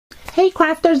Hey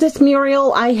crafters, it's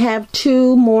Muriel. I have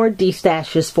two more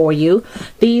Destashes for you.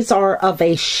 These are of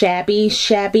a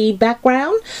shabby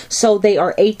background. So they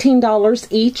are $18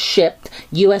 each, shipped.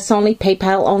 US only,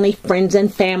 PayPal only, friends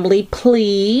and family,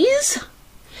 please.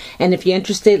 And if you're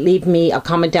interested, leave me a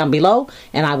comment down below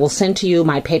and I will send to you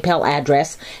my PayPal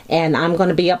address. And I'm going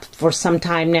to be up for some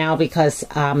time now because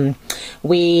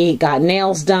we got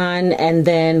nails done and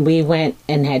then we went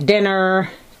and had dinner.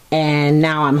 And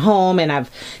now I'm home and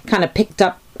I've kind of picked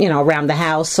up, you know, around the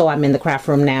house. So I'm in the craft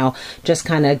room now, just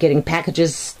kind of getting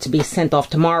packages to be sent off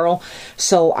tomorrow.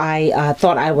 So I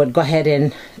thought I would go ahead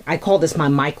and, I call this my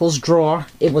Michael's drawer.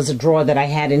 It was a drawer that I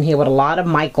had in here with a lot of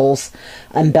Michael's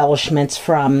embellishments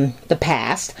from the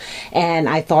past. And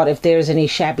I thought if there's any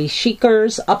shabby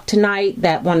chicers up tonight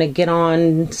that want to get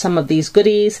on some of these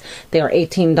goodies, they are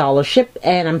 $18 shipped,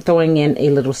 and I'm throwing in a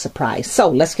little surprise. So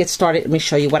let's get started. Let me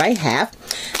show you what I have.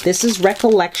 This is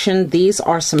Recollection. These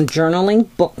are some journaling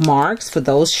bookmarks for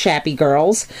those shabby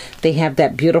girls. They have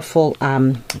that beautiful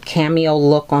cameo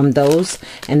look on those.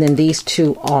 And then these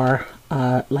two are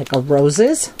like a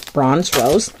roses, bronze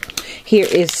rose. Here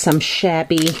is some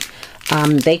shabby,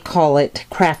 they call it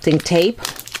crafting tape.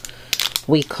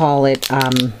 We call it,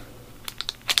 what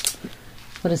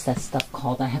is that stuff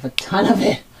called? I have a ton of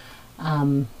it.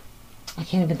 I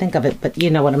can't even think of it, but you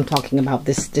know what I'm talking about.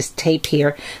 This tape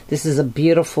here. This is a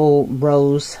beautiful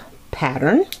rose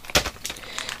pattern.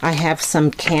 I have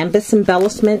some canvas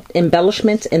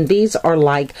embellishments, and these are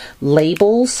like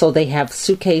labels. So they have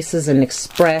suitcases and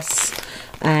express,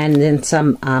 and then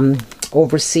some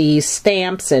overseas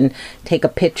stamps, and take a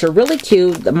picture. Really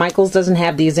cute. Michael's doesn't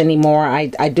have these anymore.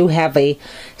 I do have a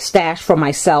stash for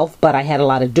myself, but I had a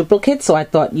lot of duplicates, so I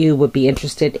thought you would be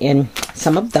interested in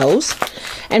some of those.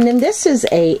 And then this is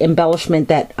a embellishment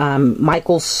that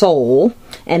Michael sold,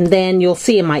 and then you'll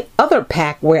see in my other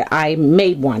pack where I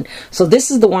made one. So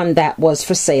this is the one that was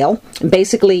for sale. And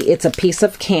basically it's a piece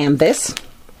of canvas,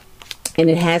 and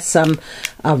it has some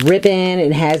ribbon.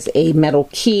 It has a metal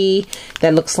key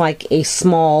that looks like a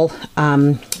small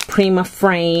Prima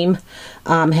frame.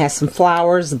 Has some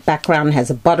flowers. The background has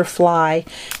a butterfly,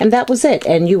 and that was it.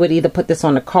 And you would either put this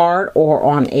on a card or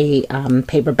on a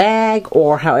paper bag,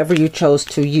 or however you chose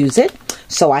to use it.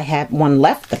 So I had one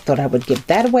left. I thought I would give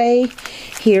that away.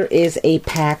 Here is a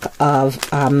pack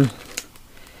of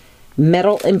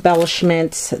metal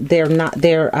embellishments. They're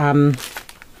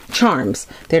charms.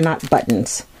 They're not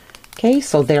buttons. Okay,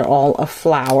 so they're all of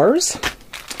flowers.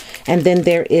 And then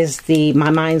there is the My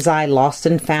Mind's Eye Lost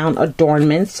and Found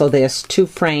adornments. So there's 2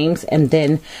 frames, and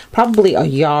then probably a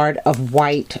yard of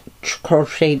white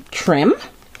crochet trim.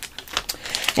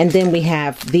 And then we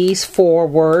have these 4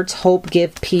 words: hope,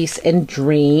 give, peace, and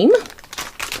dream.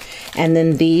 And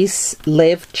then these: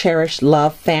 live, cherish,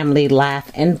 love, family,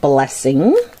 laugh, and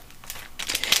blessing.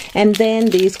 And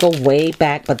then these go way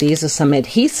back, but these are some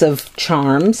adhesive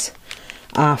charms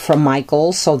from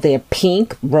Michael's. So they're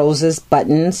pink, roses,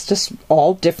 buttons, just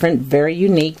all different, very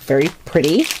unique, very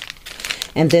pretty.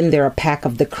 And then there are a pack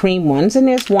of the cream ones, and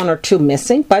there's 1 or 2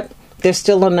 missing, but there's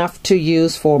still enough to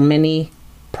use for many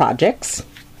projects.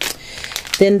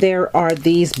 Then there are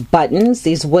these buttons,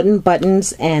 these wooden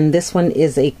buttons, and this one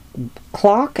is a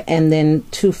clock, and then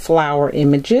 2 flower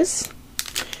images.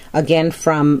 Again,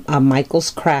 from Michael's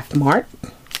Craft Mart.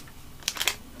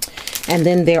 And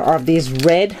then there are these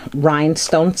red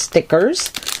rhinestone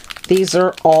stickers. These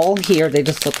are all here. They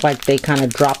just look like they kind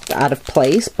of dropped out of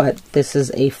place, but this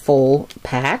is a full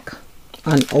pack,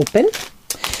 unopened.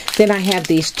 Then I have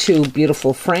these 2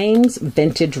 beautiful frames,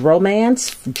 Vintage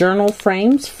Romance journal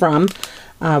frames from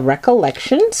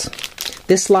Recollections.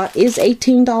 This lot is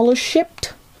 $18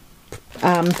 shipped.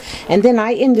 And then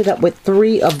I ended up with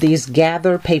 3 of these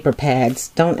Gather paper pads.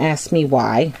 Don't ask me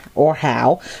why or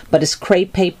how, but it's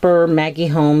crepe paper, Maggie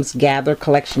Holmes Gather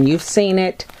collection. You've seen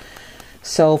it.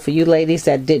 So for you ladies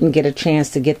that didn't get a chance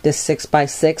to get this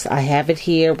 6x6, I have it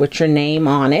here with your name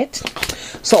on it.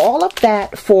 So all of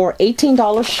that for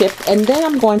 $18 shipped. And then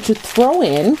I'm going to throw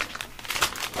in,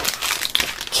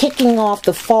 kicking off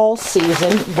the fall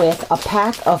season, with a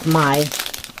pack of my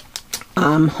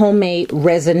homemade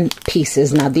resin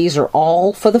pieces. Now these are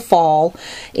all for the fall.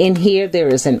 In here there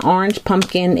is an orange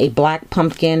pumpkin, a black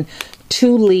pumpkin,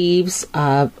 2 leaves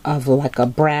of like a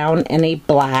brown and a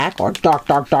black, or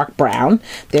dark brown.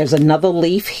 There's another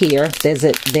leaf here. There's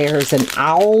an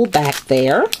owl back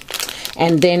there,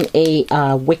 and then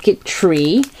a wicked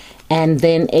tree, and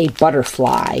then a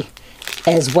butterfly,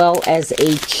 as well as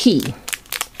a key.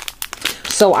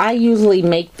 So I usually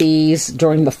make these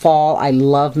during the fall. I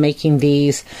love making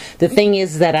these. The thing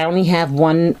is that I only have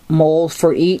 1 mold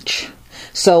for each.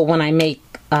 So when I make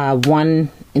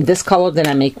one in this color, then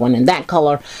I make one in that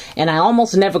color, and I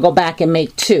almost never go back and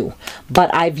make two.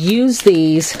 But I've used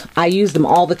these, I use them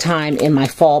all the time in my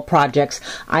fall projects.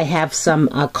 I have some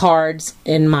cards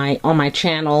in on my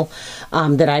channel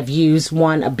that I've used.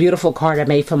 One, a beautiful card I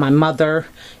made for my mother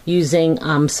using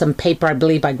some paper, I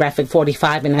believe by Graphic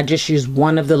 45, and I just used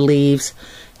one of the leaves,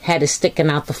 had it sticking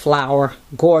out the flower.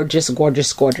 Gorgeous,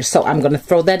 gorgeous, gorgeous. So I'm going to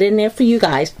throw that in there for you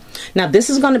guys. Now this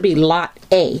is going to be lot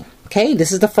A. Okay,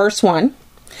 this is the first one.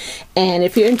 And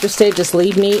if you're interested, just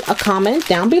leave me a comment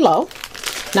down below.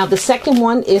 Now the second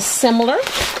one is similar,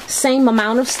 same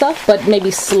amount of stuff, but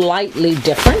maybe slightly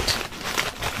different.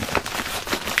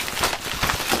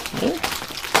 Okay.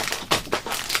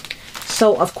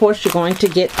 So of course you're going to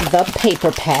get the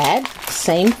paper pad.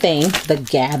 Same thing, the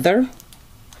Gather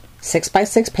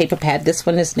 6x6 paper pad. This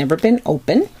one has never been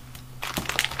opened.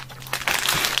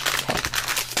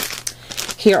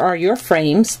 Here are your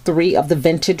frames, 3 of the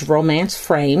Vintage Romance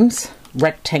frames,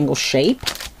 rectangle shape.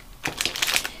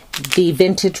 The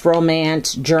Vintage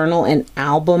Romance journal and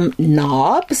album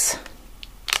knobs.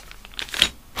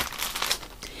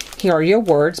 Here are your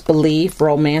words, believe,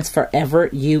 romance, forever,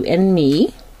 you and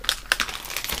me.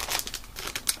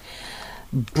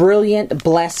 Brilliant,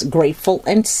 bless, grateful,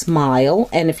 and smile.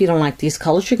 And if you don't like these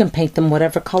colors, you can paint them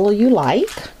whatever color you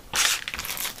like.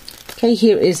 Okay,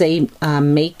 here is a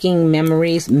Making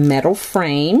Memories metal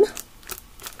frame.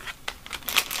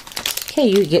 Okay,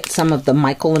 you get some of the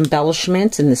Michael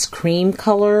embellishments in this cream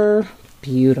color.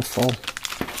 Beautiful.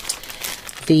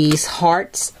 These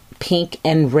hearts, pink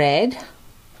and red.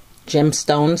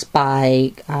 Gemstones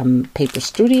by Paper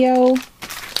Studio.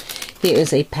 Here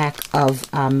is a pack of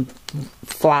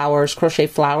flowers, crochet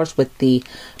flowers with the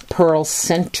pearl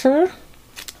center.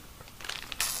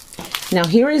 Now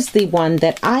here is the one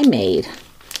that I made,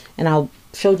 and I'll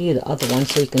show you the other one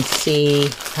so you can see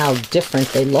how different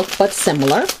they look, but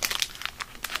similar.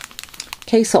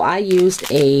 Okay, so I used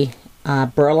a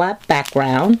burlap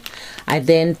background. I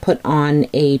then put on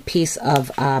a piece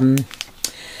of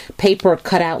paper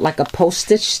cut out like a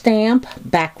postage stamp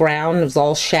background. It was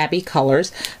all shabby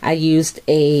colors. I used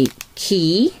a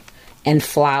key and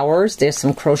flowers. There's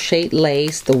some crocheted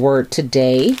lace, the word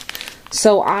today.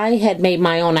 So I had made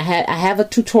my own. I have a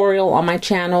tutorial on my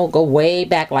channel, go way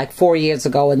back like 4 years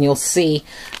ago, and you'll see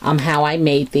how I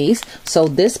made these. So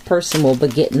this person will be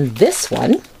getting this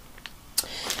one.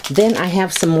 Then I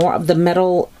have some more of the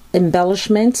metal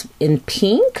embellishments in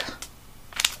pink.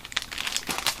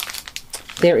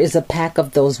 There is a pack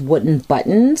of those wooden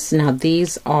buttons. Now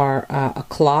these are a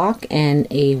clock and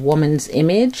a woman's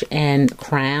image and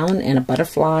crown and a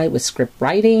butterfly with script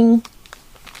writing.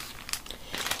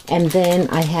 And then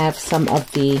I have some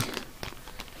of the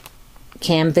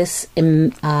canvas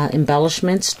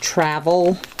embellishments,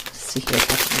 travel. Let's see here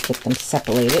if I can get them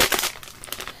separated.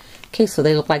 Okay, so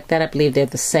they look like that. I believe they're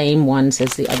the same ones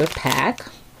as the other pack.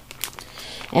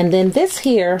 And then this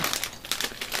here,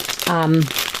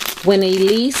 when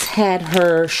Elise had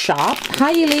her shop,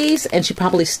 hi Elise, and she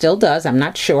probably still does, I'm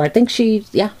not sure. I think she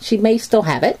may still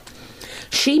have it.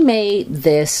 She made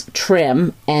this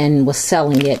trim and was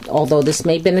selling it, although this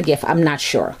may have been a gift, I'm not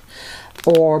sure.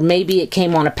 Or maybe it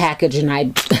came on a package and I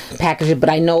packaged it, but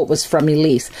I know it was from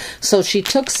Elise. So she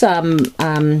took some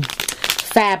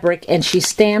fabric and she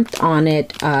stamped on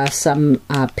it some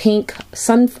pink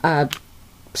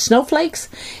snowflakes,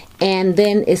 and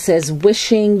then it says,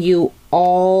 wishing you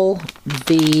all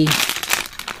the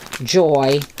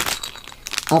joy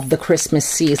of the Christmas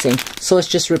season. So it's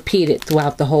just repeated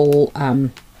throughout the whole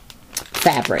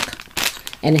fabric,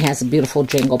 and it has a beautiful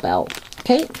jingle bell.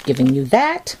 Okay, giving you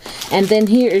that. And then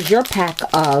here is your pack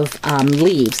of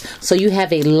leaves. So you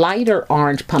have a lighter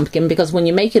orange pumpkin, because when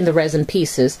you're making the resin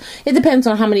pieces, it depends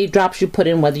on how many drops you put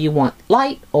in, whether you want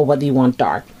light or whether you want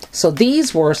dark. So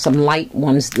these were some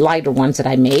lighter ones that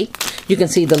I made. You can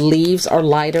see the leaves are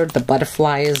lighter, the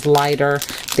butterfly is lighter.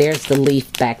 There's the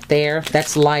leaf back there,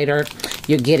 that's lighter.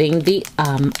 You're getting the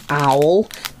owl,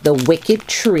 the wicked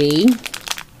tree,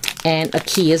 and a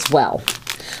key as well.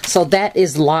 So that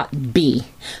is lot B.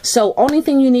 So only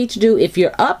thing you need to do if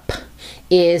you're up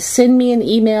is send me an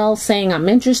email saying I'm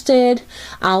interested.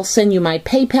 I'll send you my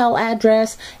PayPal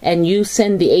address and you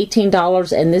send the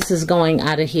 $18, and this is going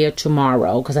out of here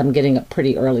tomorrow because I'm getting up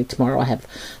pretty early tomorrow. I have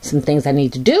some things I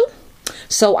need to do.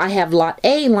 So I have lot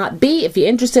A and lot B. If you're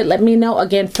interested, let me know.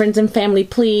 Again, friends and family,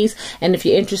 please. And if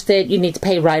you're interested, you need to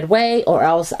pay right away, or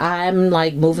else I'm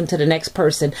like moving to the next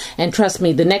person. And trust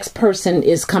me, the next person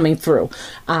is coming through.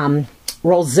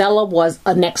 Rosella was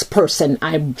a next person.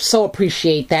 I so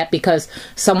appreciate that, because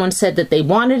someone said that they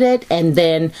wanted it and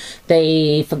then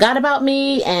they forgot about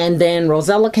me, and then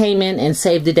Rosella came in and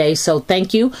saved the day. So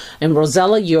thank you. And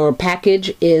Rosella, your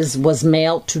package was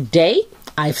mailed today.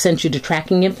 I've sent you the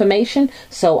tracking information,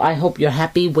 so I hope you're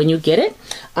happy when you get it.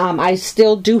 I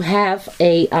still do have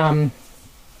a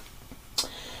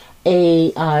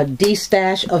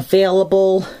Destash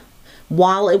available.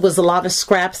 While it was a lot of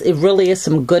scraps, it really is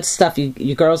some good stuff.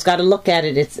 You girls got to look at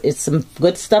it. It's some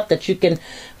good stuff that you can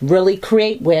really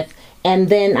create with. And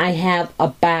then I have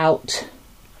about,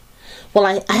 well,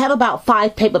 I have about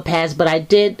 5 paper pads, but I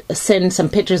did send some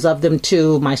pictures of them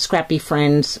to my scrappy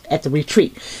friends at the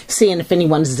retreat, seeing if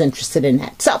anyone's interested in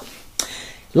that. So,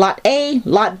 lot A,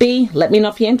 lot B, let me know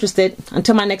if you're interested.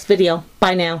 Until my next video,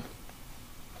 bye now.